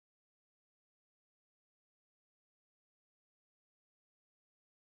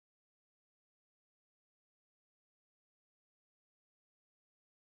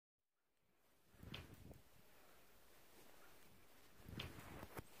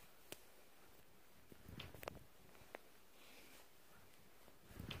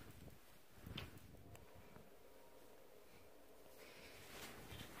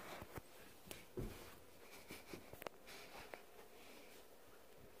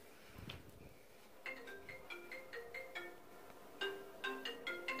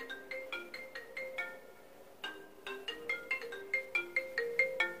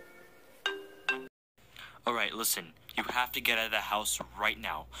listen. You have to get out of the house right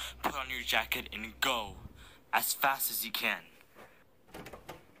now. Put on your jacket and go. As fast as you can.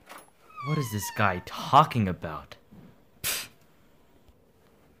 What is this guy talking about? Pfft.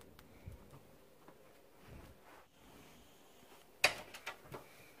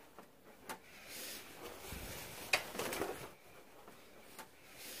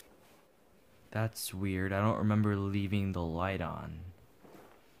 That's weird. I don't remember leaving the light on.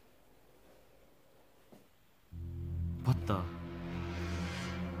 What the?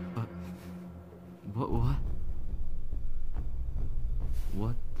 What?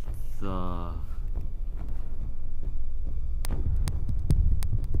 What the?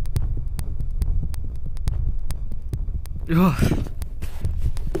 Ugh.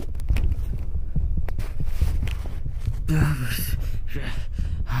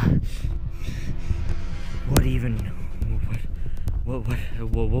 What even? What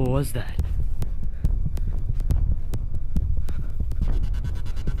was that?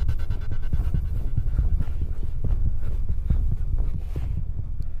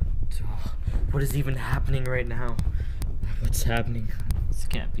 What is even happening right now? What's happening? This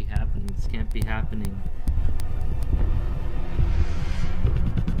can't be happening. This can't be happening.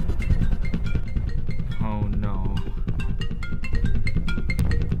 Oh no.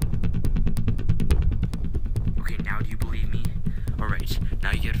 Okay, now do you believe me? Alright,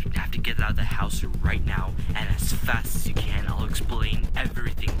 now you have to get out of the house right now, and as fast as you can. I'll explain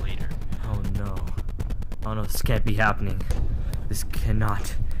everything later. Oh no. Oh no, this can't be happening. This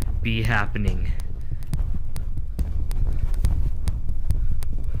cannot be happening.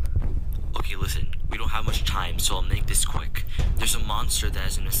 Okay, listen, we don't have much time, so I'll make this quick. There's a monster that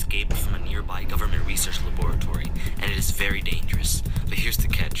has escaped from a nearby government research laboratory, and it is very dangerous. But here's the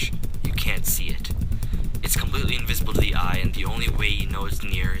catch, you can't see it. It's completely invisible to the eye, and the only way you know it's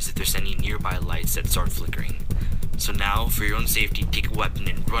near is if there's any nearby lights that start flickering. So now, for your own safety, take a weapon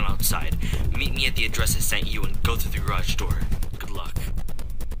and run outside. Meet me at the address I sent you and go through the garage door. Good luck.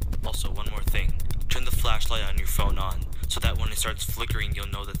 Also, one more thing. Turn the flashlight on your phone on, so that when it starts flickering, you'll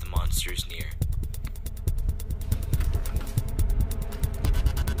know that the monster is near.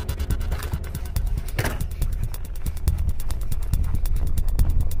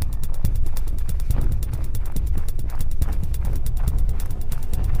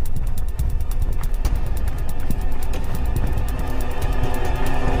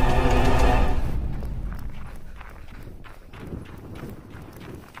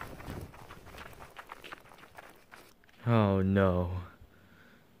 Oh no.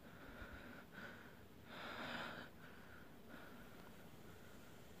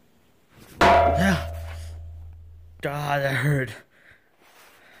 Ah, that hurt.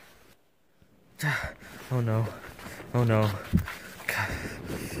 Oh no. Oh no.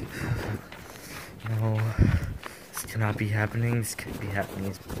 No. This cannot be happening. This can't be happening.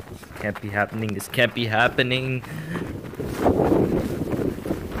 This can't be happening. This can't be happening.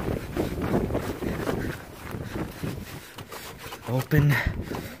 Open.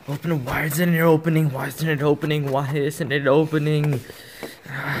 Open. Why isn't it opening? Why isn't it opening? Why isn't it opening?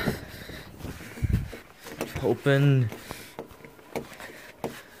 Open.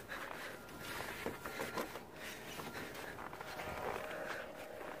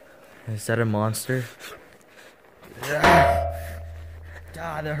 Is that a monster?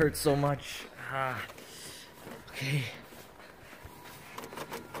 That hurts so much. Okay.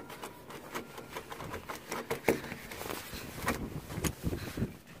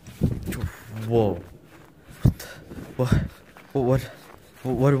 Whoa.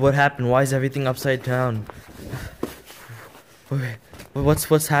 What happened? Why is everything upside down? Wait,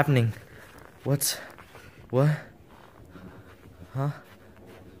 what's happening? What? Huh?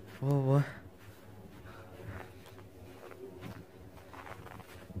 What?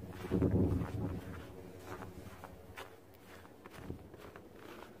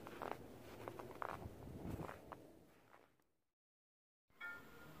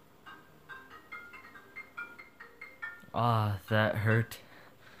 Ah, that hurt.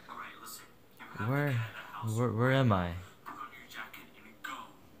 Alright, listen. Where am I? Put on your jacket and go.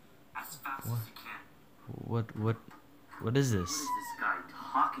 As fast as you can. What is this? What is this guy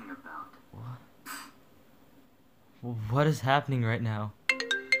talking about? What is happening right now?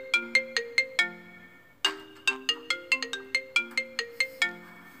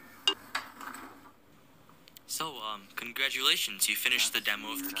 So, congratulations, you finished the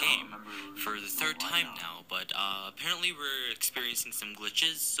demo of the game for the third time now, but apparently we're experiencing some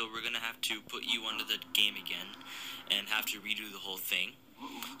glitches, so we're gonna have to put you onto the game again and have to redo the whole thing.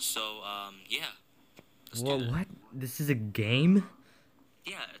 So, yeah. What? This is a game?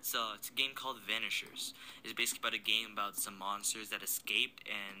 Yeah, it's a game called Vanishers. It's basically about a game about some monsters that escaped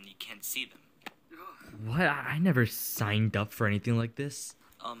and you can't see them. What? I never signed up for anything like this.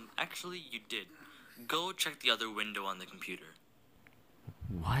 Actually, you did. Go check the other window on the computer.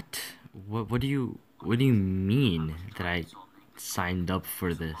 What? What do you mean that I signed up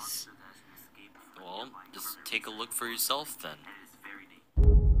for this? Well, just take a look for yourself then.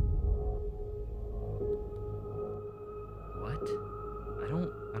 What?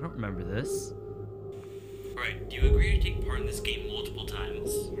 I don't remember this. Right, do you agree to take part in this game multiple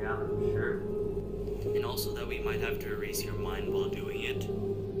times? Yeah, sure. And also that we might have to erase your mind while doing it?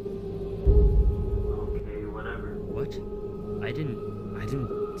 Okay, whatever. What? I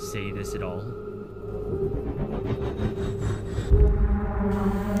didn't say this at all.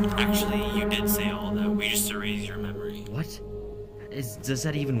 Actually, you did say all that. We just erased your memory. What? Does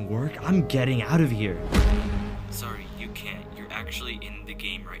that even work? I'm getting out of here. Sorry, you can't. You're actually in the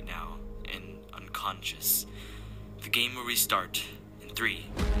game right now and unconscious. The game will restart in 3,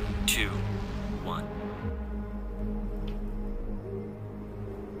 2, 1.